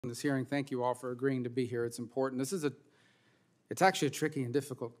This hearing. Thank you all for agreeing to be here. It's important. It's actually a tricky and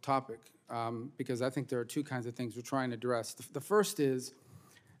difficult topic because I think there are two kinds of things we're trying to address. The first is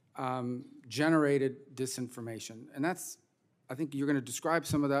generated disinformation, and I think you're going to describe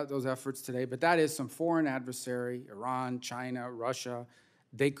some of those efforts today, but that is some foreign adversary, Iran, China, Russia.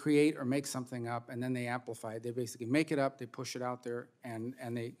 They create or make something up, and then they amplify it. They basically make it up, they push it out there, and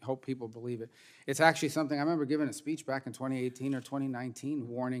they hope people believe it. It's actually something, I remember giving a speech back in 2018 or 2019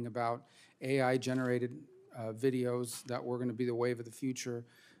 warning about AI-generated videos that were going to be the wave of the future,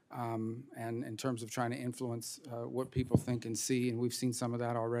 and in terms of trying to influence what people think and see, and we've seen some of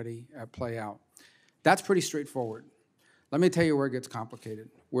that already play out. That's pretty straightforward. Let me tell you where it gets complicated.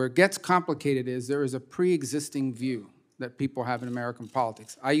 Where it gets complicated is there is a pre-existing view that people have in American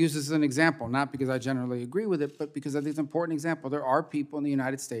politics. I use this as an example, not because I generally agree with it, but because I think it's an important example. There are people in the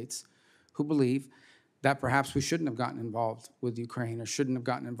United States who believe that perhaps we shouldn't have gotten involved with Ukraine or shouldn't have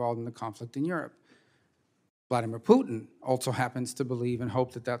gotten involved in the conflict in Europe. Vladimir Putin also happens to believe and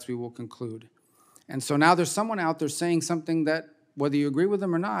hope that that's what we will conclude. And so now there's someone out there saying something that, whether you agree with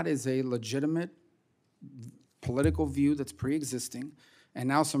them or not, is a legitimate political view that's pre-existing, and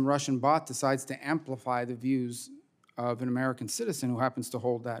now some Russian bot decides to amplify the views of an American citizen who happens to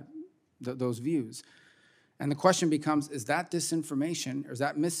hold those views. And the question becomes, is that disinformation, or is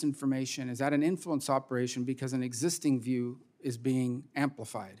that misinformation, is that an influence operation because an existing view is being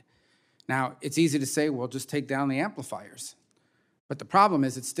amplified? Now, it's easy to say, well, just take down the amplifiers. But the problem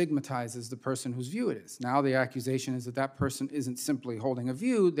is it stigmatizes the person whose view it is. Now the accusation is that that person isn't simply holding a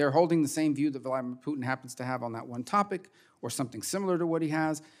view, they're holding the same view that Vladimir Putin happens to have on that one topic, or something similar to what he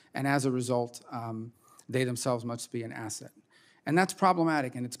has, and as a result, they themselves must be an asset. And that's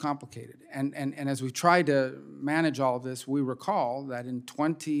problematic, and it's complicated. And as we try to manage all of this, we recall that in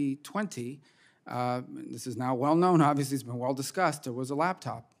 2020, this is now well known, obviously it's been well discussed, there was a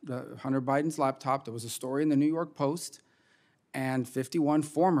laptop, Hunter Biden's laptop. There was a story in the New York Post, and 51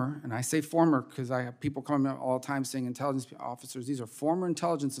 former, and I say former because I have people coming up all the time saying intelligence officers, these are former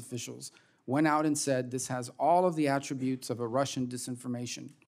intelligence officials, went out and said this has all of the attributes of a Russian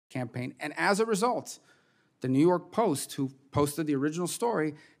disinformation campaign. And as a result, the New York Post, who posted the original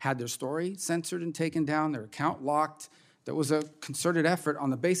story, had their story censored and taken down, their account locked. There was a concerted effort on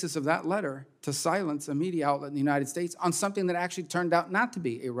the basis of that letter to silence a media outlet in the United States on something that actually turned out not to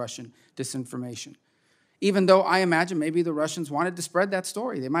be a Russian disinformation. Even though I imagine maybe the Russians wanted to spread that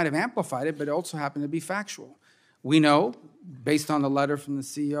story. They might have amplified it, but it also happened to be factual. We know, based on the letter from the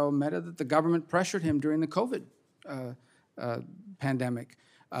CEO of Meta, that the government pressured him during the COVID pandemic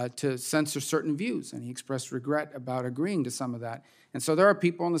to censor certain views, and he expressed regret about agreeing to some of that. And so there are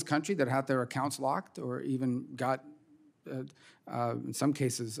people in this country that had their accounts locked or even got, in some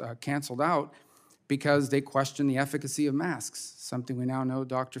cases, canceled out because they questioned the efficacy of masks, something we now know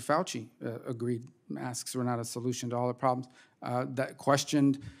Dr. Fauci agreed masks were not a solution to all the problems, that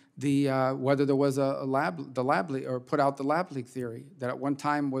questioned whether there was put out the lab leak theory that at one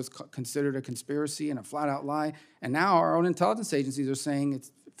time was considered a conspiracy and a flat-out lie, and now our own intelligence agencies are saying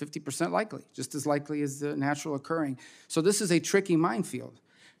it's 50% likely, just as likely as the natural occurring. So this is a tricky minefield,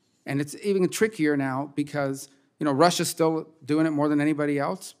 and it's even trickier now because Russia's still doing it more than anybody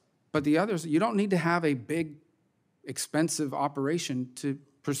else, but the others, you don't need to have a big, expensive operation to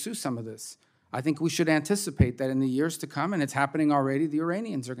pursue some of this. I think we should anticipate that in the years to come, and it's happening already, the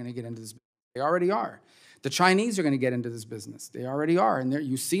Iranians are going to get into this business. They already are. The Chinese are going to get into this business. They already are. And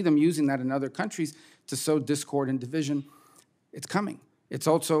you see them using that in other countries to sow discord and division. It's coming. It's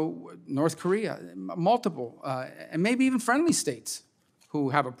also North Korea, multiple, and maybe even friendly states who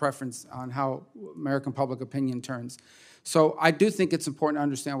have a preference on how American public opinion turns. So I do think it's important to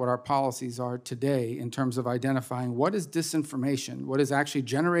understand what our policies are today in terms of identifying what is disinformation, what is actually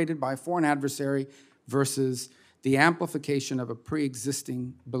generated by a foreign adversary versus the amplification of a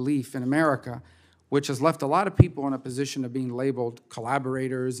pre-existing belief in America, which has left a lot of people in a position of being labeled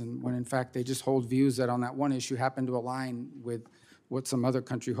collaborators, and when in fact they just hold views that on that one issue happen to align with what some other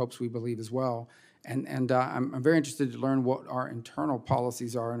country hopes we believe as well. And I'm very interested to learn what our internal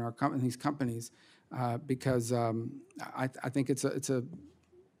policies are in these companies, because I think it's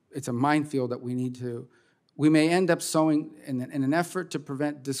a minefield that we may end up sowing in an effort to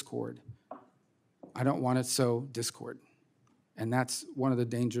prevent discord. I don't want to sow discord, and that's one of the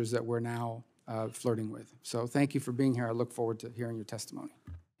dangers that we're now flirting with. So thank you for being here. I look forward to hearing your testimony.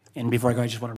 And before I go, I just want to